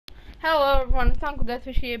Hello everyone, it's Uncle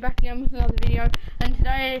Deathwish here, back again with another video, and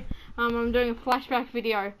today I'm doing a flashback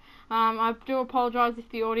video. I do apologise if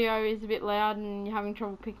the audio is a bit loud and you're having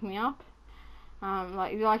trouble picking me up,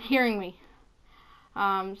 like hearing me.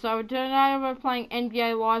 So today we're playing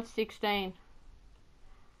NBA Live 16.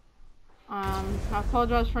 I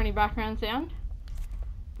apologise for any background sound.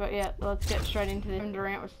 But yeah, let's get straight into this.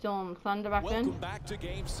 Durant was still on the Thunder back then. Welcome back to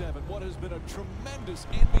Game 7. What has been a tremendous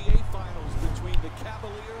NBA Finals between the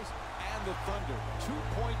Cavaliers and the Thunder.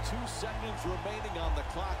 2.2 seconds remaining on the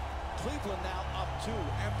clock. Cleveland now up 2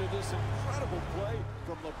 after this incredible play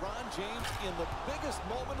from LeBron James in the biggest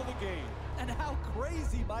moment of the game. And how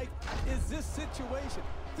crazy, Mike, is this situation?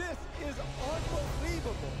 This is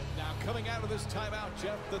unbelievable. Now coming out of this timeout,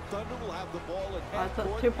 Jeff, the Thunder will have the ball at half so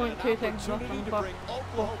court. 2.2 seconds left on the clock.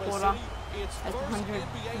 Fourth quarter. Its That's first NBA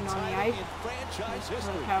title 198. in franchise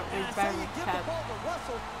history. I say you give the ball to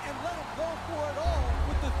Russell and let him go for it all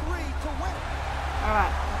with the three to win it.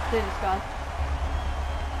 Alright, let's do this, guys.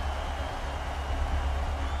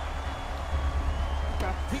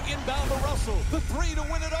 The inbound to Russell, the three to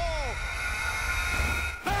win it all.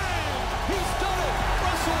 Bang! He's done it!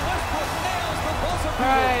 Russell Westbrook nails the buzzer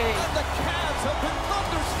beater, and the Cavs have been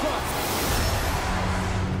thunderstruck.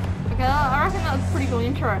 Okay, I reckon that was a pretty cool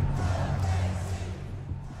intro.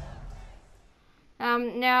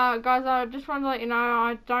 Now, guys, I just wanted to let you know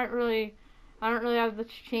I don't really have the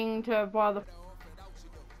ching to buy the.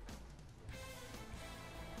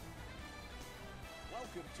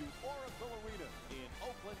 Welcome to Oracle Arena in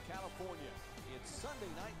Oakland, California. It's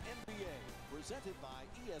Sunday Night NBA, presented by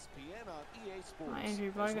ESPN on EA Sports.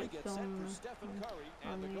 Andrew As we Bogut's get still set for Stephen Curry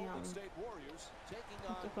and the Golden State Warriors taking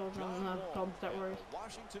on John Golden State Warriors. the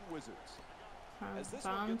Washington Wizards. As this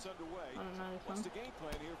Barnes. one gets underway, I don't know this what's one. the game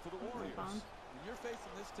plan here for the Warriors? Barnes. When you're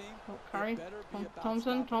facing this team, Oh, Curry. it better be about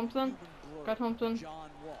Thompson. stopping Go Thompson. John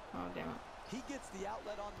Wall. Oh, damn it. He gets the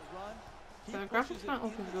outlet on the run. He The pushes graphics it aren't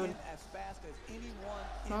looking in good. as fast as anyone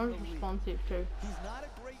Not in as the league. responsive too. He's not a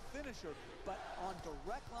great finisher, but on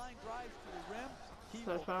direct line drives to the rim, he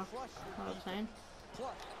So will far, crush your what I'm defense. saying.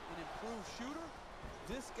 Plus, an improved shooter.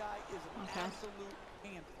 This guy is an Okay. absolute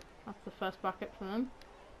handful. That's the first bucket for them.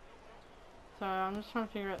 So I'm just trying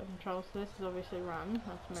to figure out the controls. So this is obviously run.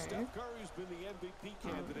 That's move. Steph Curry's been the MVP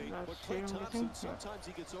candidate, that's but two, Klay I'm Thompson, guessing. sometimes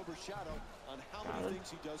he gets overshadowed on how many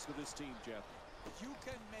things he does for this team, Jeff. You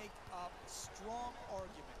can make a strong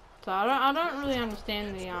argument. So I don't really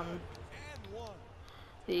understand the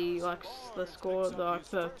the score,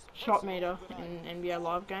 the shot meter in NBA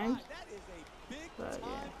Live games. That is a big But time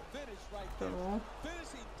yeah, finish right don't there. know.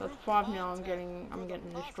 Finishing So it's through 5-0. contact I'm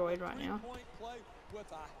getting destroyed right now. three-point play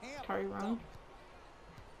with a hammer Curry run. dunk.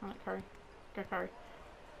 Alright, Curry. Go Curry.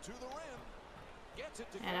 To the rim. Gets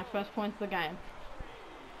it to And our first point of the game.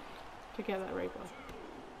 To get that replay.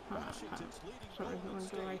 Washington's leading Sorry, Golden I'm going to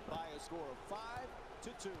State replay. by a score of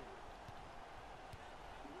 5-2.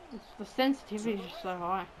 The sensitivity is just so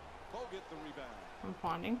high. Go get the rebound. I'm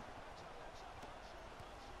finding.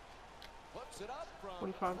 Puts it up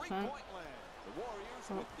from 45%. three-point land. The Warriors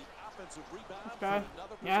with the offensive rebound. Let's for go.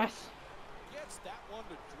 another Yes. possession. Gets that one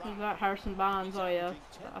to Is drop. that Harrison Barnes? Oh yeah. Averaging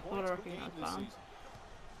 10 I thought I points per recognized game this Barnes. season.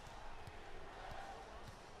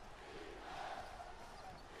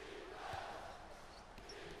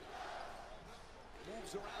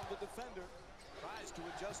 Moves around the defender. Tries to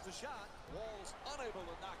adjust the shot. Wall's unable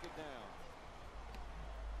to knock it down.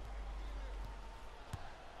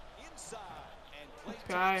 Inside. And Klay Let's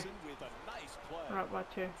go. Thompson with a nice play. Right by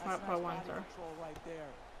two. That's Right by nice one, body sorry. control right there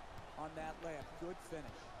on that layup. Good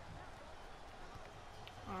finish.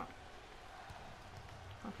 Alright.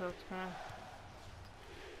 I thought it's gonna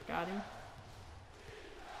guard him.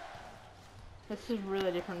 This is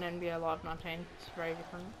really different than NBA Live 19. It's very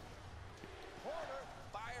different. Porter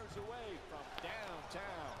fires away from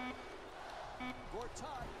downtown.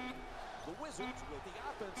 Gortat, the Wizards with the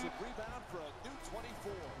offensive rebound for a new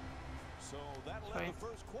 24. So that'll end the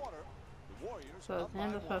first quarter. The Warriors So up at the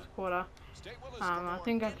end by of the one. first quarter, Stay with us I for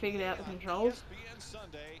think I more figured out the NBA on controls. ESPN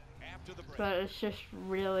Sunday after the break. But it's just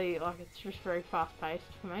really, it's just very fast paced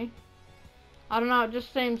for me. I don't know, it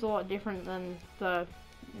just seems a lot different than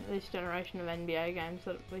this generation of NBA games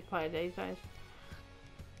that we play these days.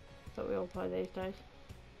 That we all play these days.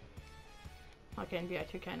 Like NBA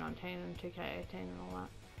 2K19 and 2K18 and all that.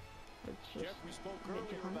 It's just Jeff, we spoke a bit earlier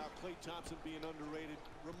different. about Klay Thompson being underrated.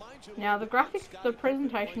 Remind you Now the graphics, Scottie the Pippen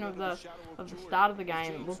presentation playing of under the shadow of the Jordan. start of the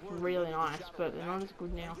game James looked Worthy really under the nice, shadow but of they're not Magic. as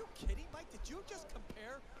good now. Are you kidding, Mike? Did you just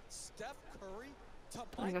compare Steph Curry to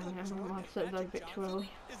I think Michael I Jordan might and have said that a Magic bit too Johnson? early.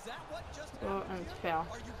 Is that what just Oh, happened and it's here? foul.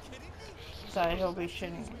 Are you kidding me? So he'll be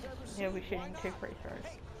shooting 2 free throws.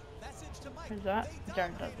 Hey, that's an Who's that?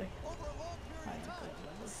 Jared Dudley. Over a long period Oh, of yeah, time.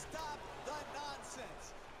 Dudley. Stop the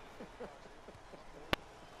nonsense.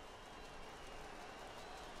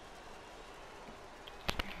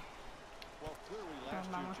 Well, clearly last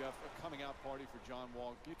year, Jeff, a coming out party for John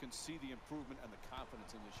Wall. You can see the improvement and the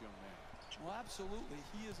confidence in this young man. Well, absolutely.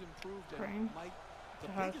 He has improved. Green. And Mike, the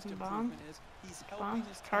To biggest Harrison improvement Barnes. is he's helping Barnes.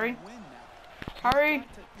 his Curry. team win now. Hurry!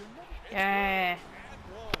 You're never Yeah.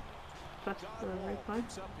 And one. That's John the Wall replay.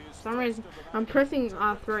 picks up his For some first reason, of the I'm night. pressing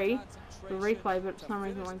R3 for replay, but for some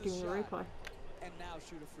reason it won't give me the replay. and now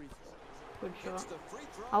shoot a free throw. Good Hits shot. the free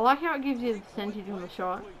throw. I like how it gives you the percentage on the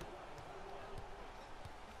shot. Complete.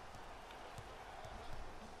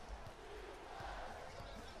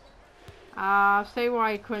 See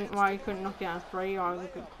why he couldn't knock down a three or a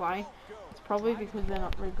good play. It's probably because they're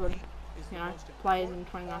not very good, you know, players in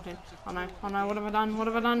 2019. Oh no, what have I done? What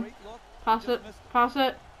have I done? Pass it, pass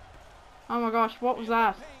it. Oh my gosh, what was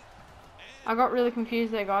that? I got really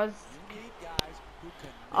confused there, guys.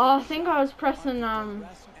 Oh, I think I was pressing, I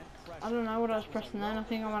don't know what I was pressing then. I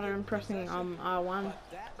think I might have been pressing, R1.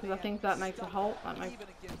 Because I think that makes a halt, that makes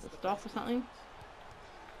a stop or something.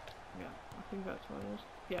 Yeah, I think that's what it is.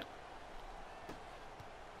 Yeah.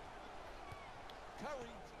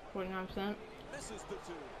 49%. Misses the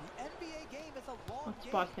two. The NBA game is a long Let's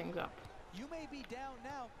game. spice things up. You may be down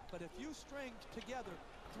now, but if you string together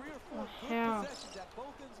 3 or 4 Oh, good hell. possessions at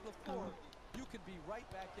both ends of the floor, you can be right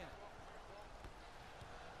back in.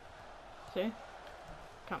 See?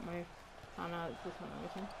 Can't move. Oh no, it's this one I'm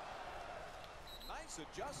missing. Nice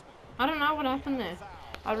adjustment. I don't know what happened there.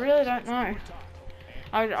 I really don't know.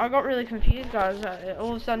 I got really confused, guys.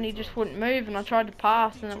 All of a sudden he just wouldn't move, and I tried to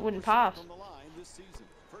pass, and it wouldn't pass. From the line this season.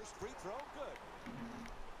 First free throw, good.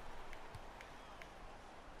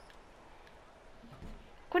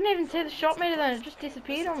 Couldn't even see the shot meter then, it just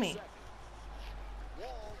disappeared on me.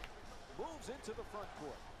 Wall moves into the front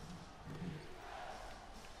court.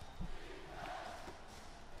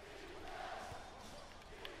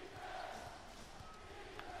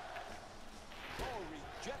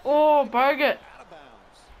 Oh, Bogut. Out of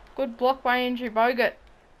bounds. Good block by Andrew Bogut.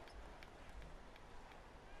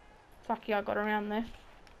 Lucky I got around there.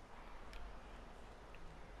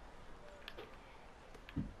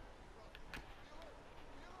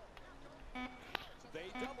 They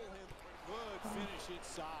double him. Good finish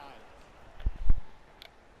inside.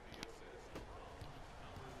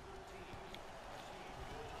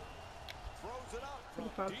 Throws it up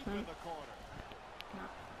from deep in the corner.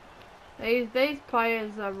 These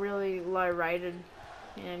players are really low rated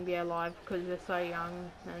in NBA Live because they're so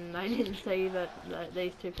young, and they didn't see that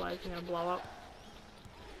these two players are going to blow up.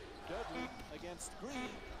 Dudley against Green.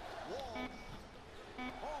 Wall.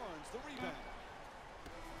 Barnes the rebound.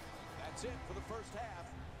 That's it for the first half.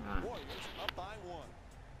 Right. Warriors up by 1. All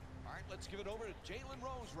right, let's give it over to Jalen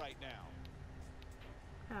Rose right now.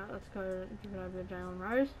 Alright, let's go give it over to Jalen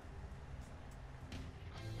Rose.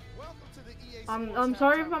 Welcome to the EA I'm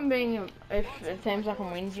sorry if I'm being, if it seems like I'm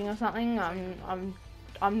whinging or something.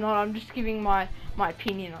 I'm not. I'm just giving my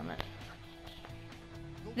opinion on it.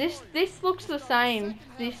 This looks the same.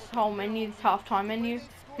 This whole menu, this halftime menu.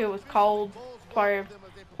 If it was cold, play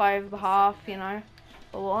of the half, you know,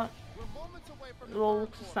 a lot. It all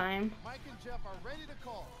looks the same. Mike and Jeff are ready to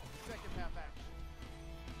call second half action.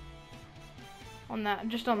 On that,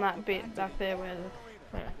 just on that bit back there where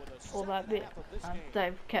all that bit,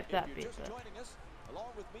 they've kept that bit. Just joining us,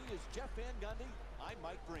 along with me is Jeff Van Gundy. I'm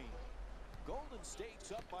Mike Breen. Golden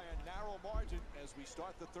State's up by a narrow margin as we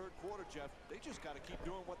start the third quarter, Jeff. They just got to keep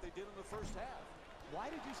doing what they did in the first half. Why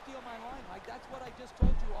did you steal my line, Mike? That's what I just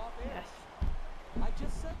told you off air. Yes. I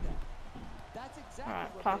just said that. That's exactly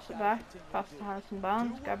Alright, what pass they it gotta back. continue Pass to to do. Harrison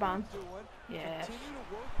Barnes. Do Go what Barnes. they're doing, Yes. Continue to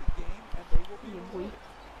work the game, and they will be You rewarded. weak.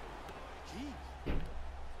 Jeez.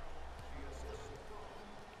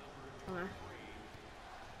 Alright.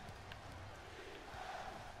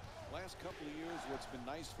 Last couple of years, what's been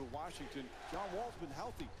nice for Washington, John Wall's been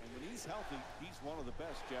healthy. And when he's healthy, he's one of the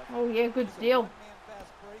best, Jeff. Oh yeah, good steal. One-man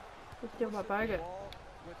fast break. Good steal by Pushing the Bogut. ball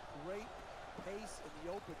with great pace in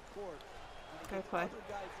the open court. When he Go gets play. other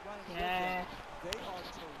guys running with Yeah. him, they are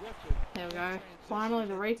terrific. There we in go. transition Finally,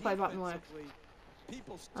 the and replay button works. defensively.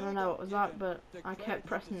 People I still don't know what was give up, him but the I credit kept he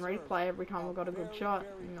pressing deserves. replay every time I got a good Very, shot,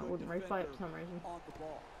 very and it good wouldn't replay it for some defender reason. on the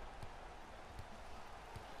ball.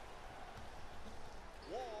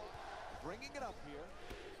 Wall bringing it up here.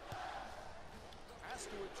 Has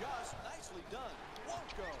to adjust. Nicely done.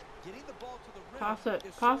 Won't go. Getting the ball to the rim Pass it,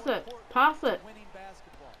 is pass so it, important pass to it. winning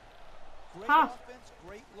basketball. Great Pass. offense,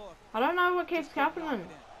 great look. I don't know what keeps Just couldn't knock happening.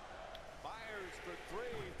 it in. Fires for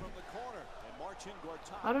 3 from the corner. And Marcin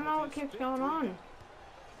Gortat I don't know what with his keeps fifth going on. rebound.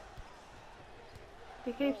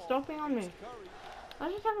 He keeps stopping on me.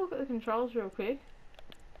 Let's just have a look at the controls real quick.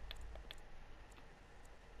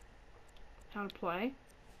 How to play.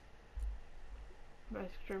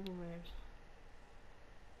 Basic dribble moves.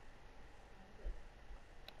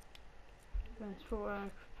 Advanced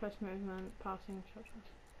footwork, press movement, passing, shot.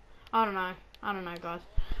 I don't know, guys.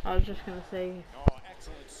 I was just gonna see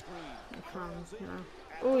if you know.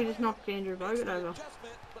 Oh, he just knocked Andrew Bogut over.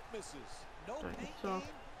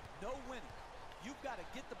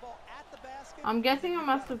 I'm guessing I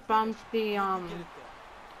must have bumped the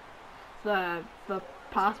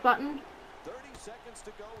pass button.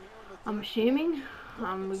 I'm assuming,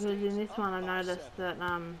 because in this one I noticed that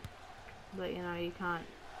that you know you can't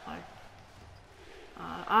like.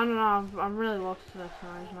 I don't know, I'm really lost for that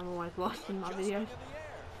reason. I'm always lost in my videos.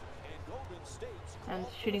 And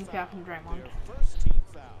shooting foul from Draymond.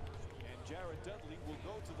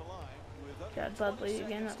 Jared Dudley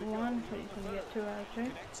again at the line, but he's going to get 2 out of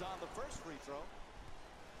 2.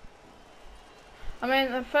 I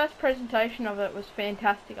mean, the first presentation of it was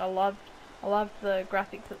fantastic. I loved the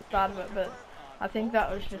graphics at the start of it, but I think that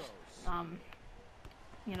was just,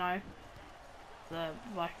 you know,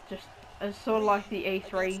 it's sort of like the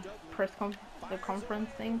E3 the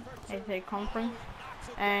conference thing, E3 conference,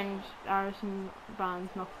 and Harrison Barnes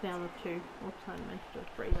knocks down the 2. Oops, I meant to do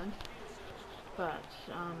 3 then. But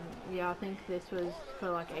yeah, I think this was for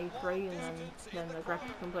like E3, and then the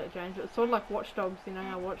graphics completely changed. It was sort of like Watch Dogs, you know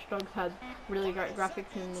how Watch Dogs had really great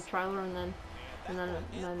graphics in the trailer, and then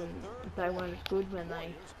they weren't as good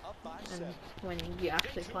when you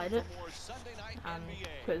actually played it.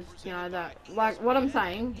 Because you know that, like, what I'm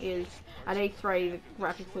saying is at E3 the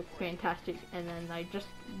graphics looked fantastic, and then they just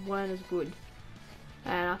weren't as good.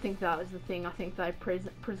 And I think that was the thing. I think they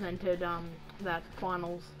presented that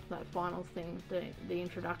finals thing, the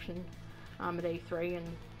introduction at E3, and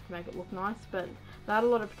to make it look nice. But they had a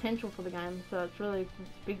lot of potential for the game, so it's a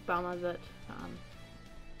big bummer that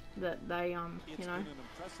they you know,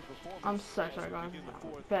 I'm so sorry guys,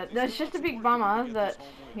 but it's just a big bummer that,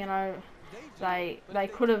 you know, they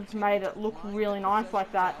could have made it look really nice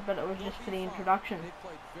like that, but it was just for the introduction.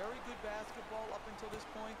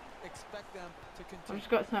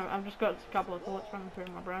 I've just got a couple of thoughts running through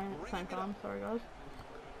my brain at the same time. Sorry guys.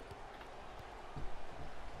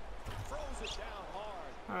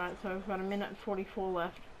 Alright, so we've got 1 minute and 44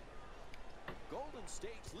 left. Golden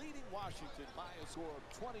State's leading Washington by a score of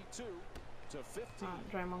 22-15.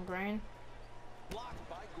 Draymond Green. Blocked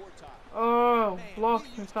by Gortat. Oh,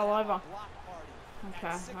 blocked and fell over.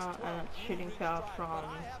 Okay, and it's shooting foul from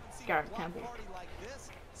Garrett Temple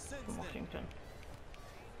from Washington.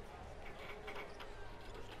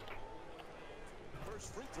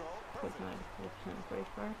 First free throw. Quick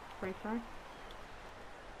mode, free throw.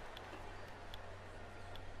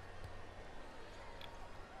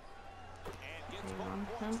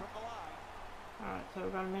 Alright, so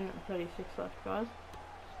we've got 1 minute and 36 left, guys,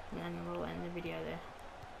 and then we'll end the video there.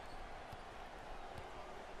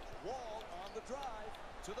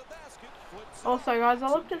 Also guys, I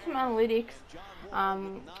looked at some analytics,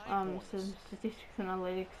 some statistics and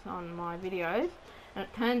analytics on my videos, and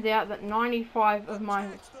it turns out that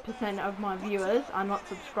 95% of my viewers are not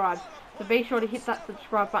subscribed. So be sure to hit that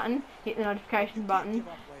subscribe button, hit the notification button,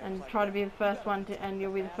 and try to be the first one to, and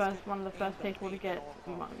you'll be one of the first people to get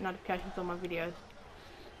notifications on my videos.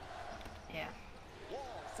 Yeah.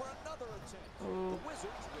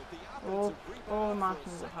 All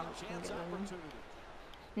Martin Gortat's can get them.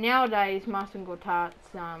 Nowadays, Martin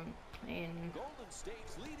Gortat's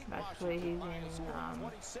basically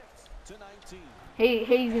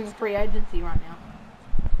he's in free agency right now.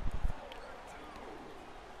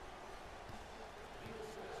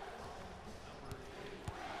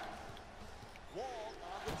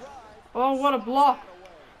 Oh, what a block!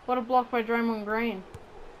 What a block by Draymond Green.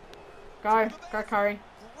 Go Curry.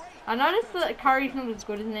 I noticed that Curry's not as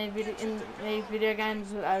good in these video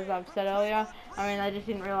games as I've said earlier. I mean, I just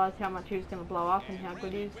didn't realise how much he was going to blow up and how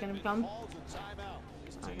good he was going to become.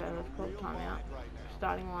 Okay, let's call the timeout.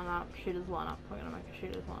 Starting lineup, shooters lineup. We're going to make a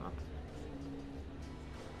shooters lineup.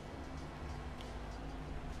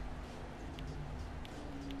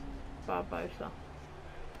 Barbosa.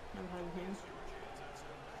 Never heard of him.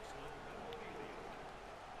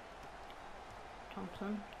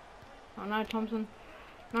 Thompson. Oh no, Thompson.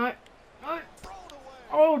 No. No.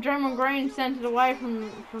 Oh, Draymond Green sent it away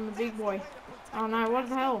from the big boy. Oh no, what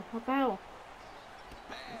the hell? What the hell?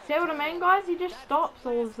 See what I mean, guys? He just stops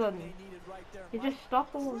all of a sudden. He just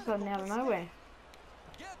stopped all of a sudden out of nowhere.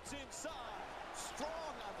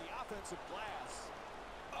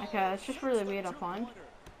 Okay, it's just really weird, I find.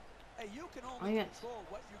 Hey, you can Oh only yes. control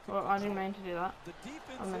what you can Well, I didn't control. mean to do that. The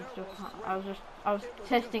defense I meant there to. was great. I was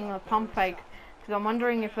testing the pump fake because I'm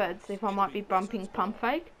wondering if I might be bumping pump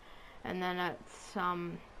fake, and then it's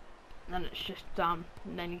just then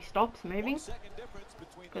he stops moving,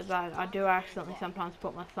 because I do accidentally sometimes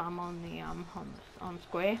put my thumb on the on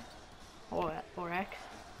square or X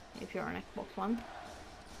if you're on Xbox One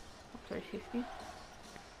or 360.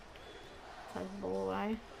 Plays the ball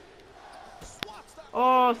away.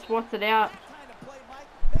 Oh, swats it out.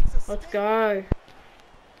 Let's go.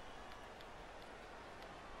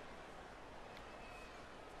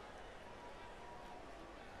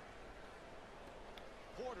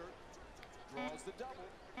 Porter draws the double.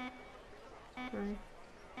 3,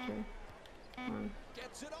 2, 1.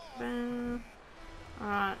 Gets it off. Bam.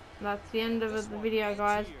 Alright, that's the end of the video,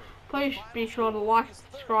 guys. Please be sure to like,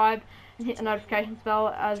 subscribe, and hit the notifications bell.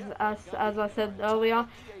 As I said earlier,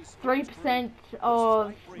 3%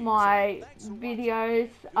 of my videos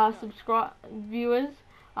are viewers.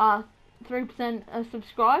 3% are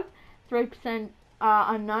subscribed, 3%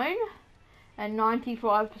 are unknown, and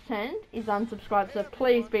 95% is unsubscribed. So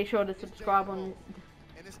please be sure to subscribe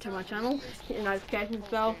to my channel, hit the notifications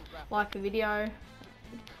bell, like the video,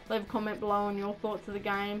 leave a comment below on your thoughts of the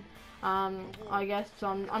game. I guess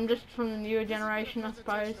I'm just from the newer generation, I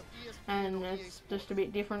suppose, and it's just a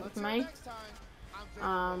bit different for me.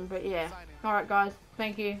 But yeah, alright guys,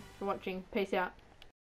 thank you for watching, peace out.